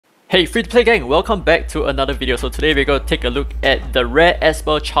Hey free-to-play gang, welcome back to another video. So today we're going to take a look at the rare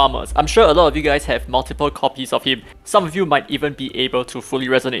Esper Chalmers. I'm sure a lot of you guys have multiple copies of him. Some of you might even be able to fully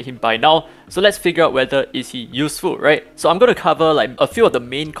resonate him by now. So let's figure out whether is he useful, right? So I'm going to cover like a few of the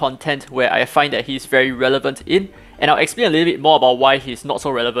main content where I find that he's very relevant in, and I'll explain a little bit more about why he's not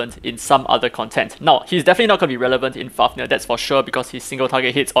so relevant in some other content. Now, he's definitely not going to be relevant in Fafnir, that's for sure, because his single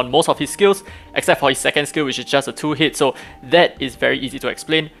target hits on most of his skills, except for his second skill, which is just a 2-hit, so that is very easy to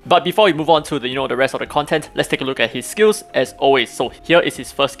explain. But before we move on to the rest of the content, let's take a look at his skills as always. So here is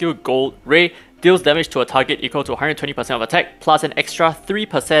his first skill, Gold Ray. Deals damage to a target equal to 120% of attack, plus an extra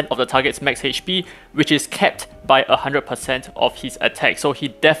 3% of the target's max HP, which is capped by 100% of his attack. So he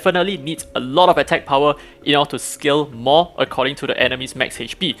definitely needs a lot of attack power in order to scale more according to the enemy's max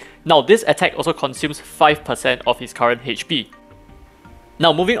HP. Now this attack also consumes 5% of his current HP.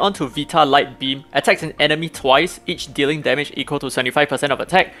 Now moving on to Vita Light Beam, attacks an enemy twice, each dealing damage equal to 75% of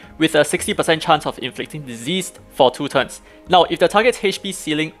attack, with a 60% chance of inflicting disease for 2 turns. Now if the target's HP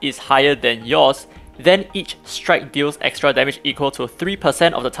ceiling is higher than yours, then each strike deals extra damage equal to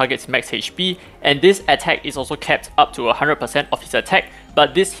 3% of the target's max HP, and this attack is also capped up to 100% of his attack,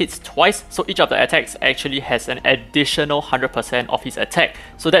 but this hits twice, so each of the attacks actually has an additional 100% of his attack,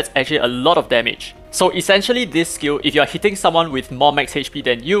 so that's actually a lot of damage. So essentially this skill, if you're hitting someone with more max HP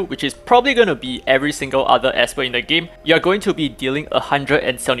than you, which is probably going to be every single other Esper in the game, you're going to be dealing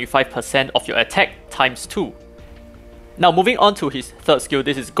 175% of your attack times 2. Now moving on to his third skill,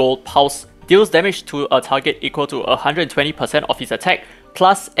 this is Gold Pulse. Deals damage to a target equal to 120% of his attack,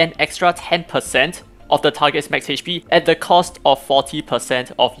 plus an extra 10% of the target's max HP at the cost of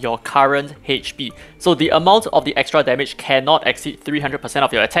 40% of your current HP. So the amount of the extra damage cannot exceed 300%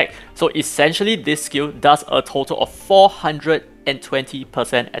 of your attack. So essentially this skill does a total of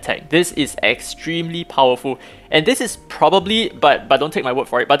 420% attack. This is extremely powerful, and this is probably, but don't take my word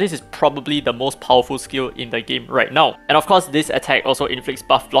for it, but this is probably the most powerful skill in the game right now. And of course this attack also inflicts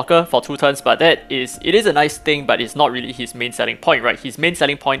buff blocker for 2 turns, but it is a nice thing, but it's not really his main selling point, right? His main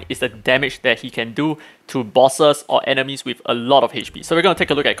selling point is the damage that he can do to bosses or enemies with a lot of HP. So we're going to take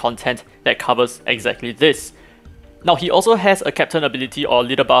a look at content that covers exactly this. Now he also has a captain ability or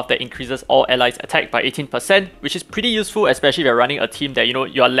leader buff that increases all allies attack by 18%, which is pretty useful, especially if you're running a team that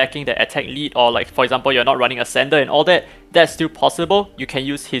you are lacking the attack lead, or like for example you're not running a Ascender and all that. That's still possible. You can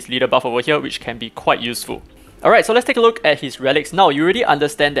use his leader buff over here, which can be quite useful. Alright, so let's take a look at his relics. Now you already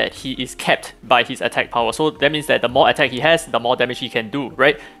understand that he is capped by his attack power, so that means that the more attack he has, the more damage he can do,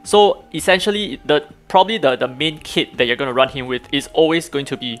 right? So essentially probably the main kit that you're going to run him with is always going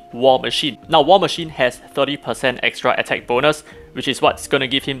to be War Machine. Now War Machine has 30% extra attack bonus, which is what's going to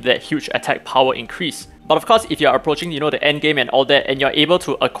give him that huge attack power increase. But of course, if you're approaching the end game and all that, and you're able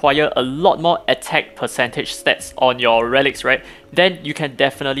to acquire a lot more attack percentage stats on your relics, right, then you can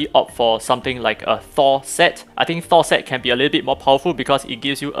definitely opt for something like a Thor set. I think Thor set can be a little bit more powerful because it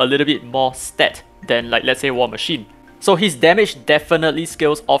gives you a little bit more stat than, like, let's say War Machine. So his damage definitely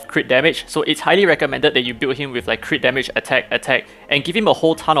scales off crit damage, so it's highly recommended that you build him with like crit damage, attack, and give him a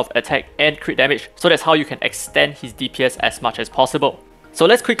whole ton of attack and crit damage, so that's how you can extend his DPS as much as possible. So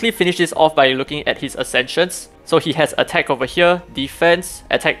let's quickly finish this off by looking at his ascensions. So he has attack over here, defense,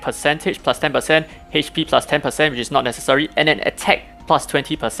 attack percentage plus 10%, HP plus 10%, which is not necessary, and then attack plus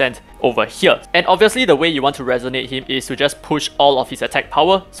 20% over here. And obviously the way you want to resonate him is to just push all of his attack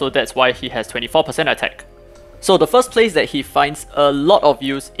power, so that's why he has 24% attack. So the first place that he finds a lot of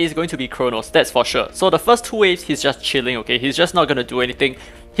use is going to be Kronos, that's for sure. So the first 2 waves he's just chilling, okay? He's just not going to do anything.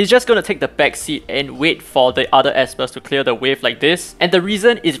 He's just going to take the back seat and wait for the other espers to clear the wave like this. And the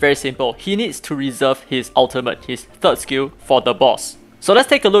reason is very simple. He needs to reserve his ultimate, his third skill, for the boss. So let's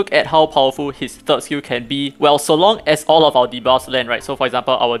take a look at how powerful his third skill can be. Well, so long as all of our debuffs land, right? So for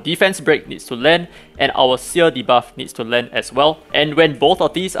example, our defense break needs to land, and our seer debuff needs to land as well. And when both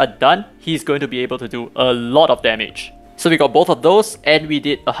of these are done, he's going to be able to do a lot of damage. So we got both of those, and we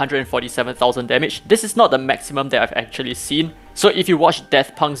did 147,000 damage. This is not the maximum that I've actually seen. So if you watch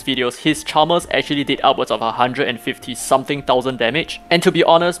Deathpunk's videos, his Chalmers actually did upwards of 150 something thousand damage. And to be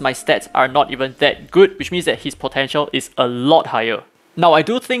honest, my stats are not even that good, which means that his potential is a lot higher. Now I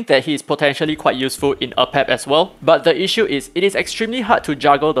do think that he is potentially quite useful in Apep as well, but the issue is it is extremely hard to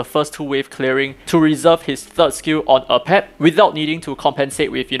juggle the first 2 wave clearing to reserve his third skill on Apep without needing to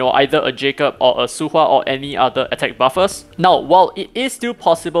compensate with either a Jacob or a Suhua or any other attack buffers. Now while it is still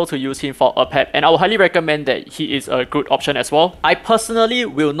possible to use him for Apep, and I would highly recommend that he is a good option as well, I personally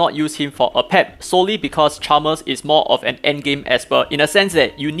will not use him for Apep solely because Chalmers is more of an endgame Esper in a sense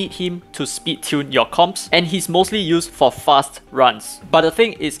that you need him to speed tune your comps, and he's mostly used for fast runs. But the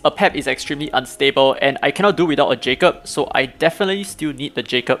thing is, Apep is extremely unstable and I cannot do without a Jacob, so I definitely still need the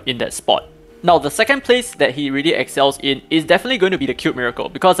Jacob in that spot. Now, the second place that he really excels in is definitely going to be the Cube Miracle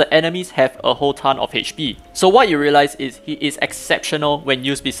because the enemies have a whole ton of HP. So what you realize is he is exceptional when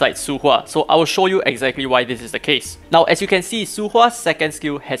used beside Su Hua, so I will show you exactly why this is the case. Now, as you can see, Su Hua's second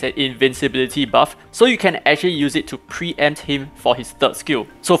skill has an invincibility buff, so you can actually use it to preempt him for his third skill.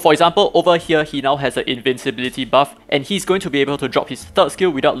 So for example, over here, he now has an invincibility buff, and he's going to be able to drop his third skill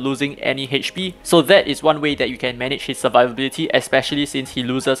without losing any HP. So that is one way that you can manage his survivability, especially since he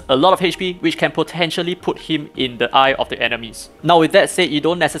loses a lot of HP, which can potentially put him in the eye of the enemies. Now with that said, you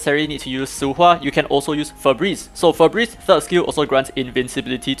don't necessarily need to use Su Hua, you can also use Fabrice. So Fabrice's third skill also grants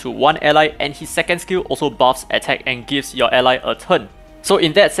invincibility to one ally, and his second skill also buffs attack and gives your ally a turn. So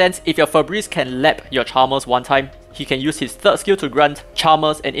in that sense, if your Fabrice can lap your Chalmers one time, he can use his third skill to grant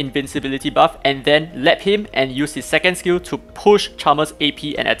Chalmers an invincibility buff and then lap him and use his second skill to push Chalmers'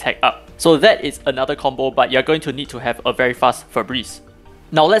 AP and attack up. So that is another combo, but you're going to need to have a very fast Fabrice.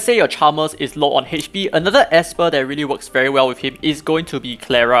 Now let's say your Chalmers is low on HP, another Esper that really works very well with him is going to be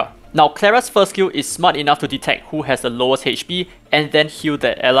Clara. Now Clara's first skill is smart enough to detect who has the lowest HP and then heal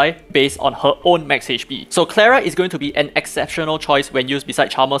that ally based on her own max HP. So Clara is going to be an exceptional choice when used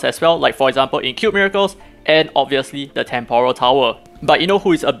beside Chalmers as well, like for example in Cube Miracles and obviously the Temporal Tower. But you know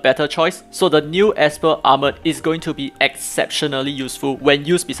who is a better choice? So the new Esper Armored is going to be exceptionally useful when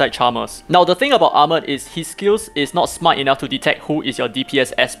used beside Chalmers. Now the thing about Armored is his skills is not smart enough to detect who is your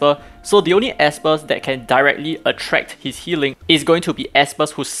DPS Esper, so the only Espers that can directly attract his healing is going to be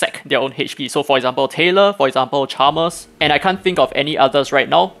Espers who sack their own HP. So for example Taylor, for example Chalmers, and I can't think of any others right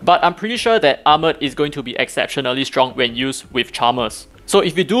now, but I'm pretty sure that Armored is going to be exceptionally strong when used with Chalmers. So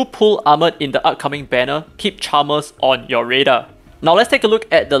if you do pull Armored in the upcoming banner, keep Chalmers on your radar. Now let's take a look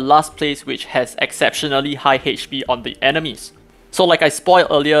at the last place which has exceptionally high HP on the enemies. So like I spoiled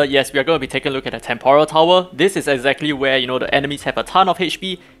earlier, yes, we are going to be taking a look at the Temporal Tower. This is exactly where, you know, the enemies have a ton of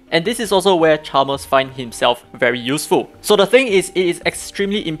HP, and this is also where Chalmers finds himself very useful. So the thing is, it is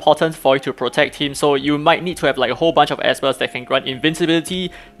extremely important for you to protect him, so you might need to have like a whole bunch of Espers that can grant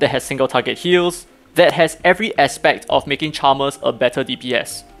invincibility, that has single target heals, that has every aspect of making Chalmers a better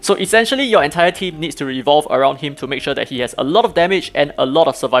DPS. So essentially your entire team needs to revolve around him to make sure that he has a lot of damage and a lot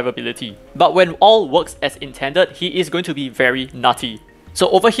of survivability. But when all works as intended, he is going to be very nutty. So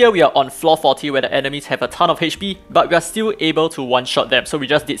over here we are on floor 40 where the enemies have a ton of HP, but we are still able to one-shot them. So we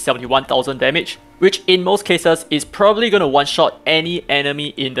just did 71,000 damage, which in most cases is probably going to one-shot any enemy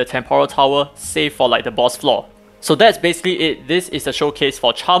in the Temporal Tower, save for like the boss floor. So that's basically it. This is the showcase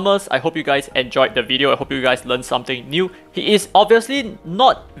for Chalmers. I hope you guys enjoyed the video. I hope you guys learned something new. He is obviously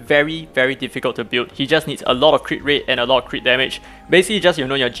not very difficult to build. He just needs a lot of crit rate and a lot of crit damage. Basically just, you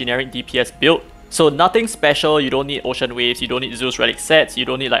know, your generic DPS build. So nothing special. You don't need Ocean Waves, you don't need Zeus Relic sets, you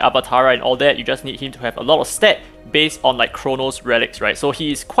don't need like Avatara and all that. You just need him to have a lot of stat based on like Kronos Relics, right? So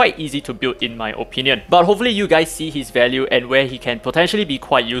he is quite easy to build in my opinion. But hopefully you guys see his value and where he can potentially be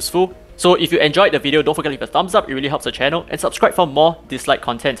quite useful. So if you enjoyed the video, don't forget to leave a thumbs up, it really helps the channel, and subscribe for more Dislyte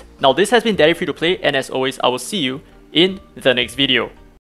content. Now this has been Daddy Free to Play, and as always, I will see you in the next video.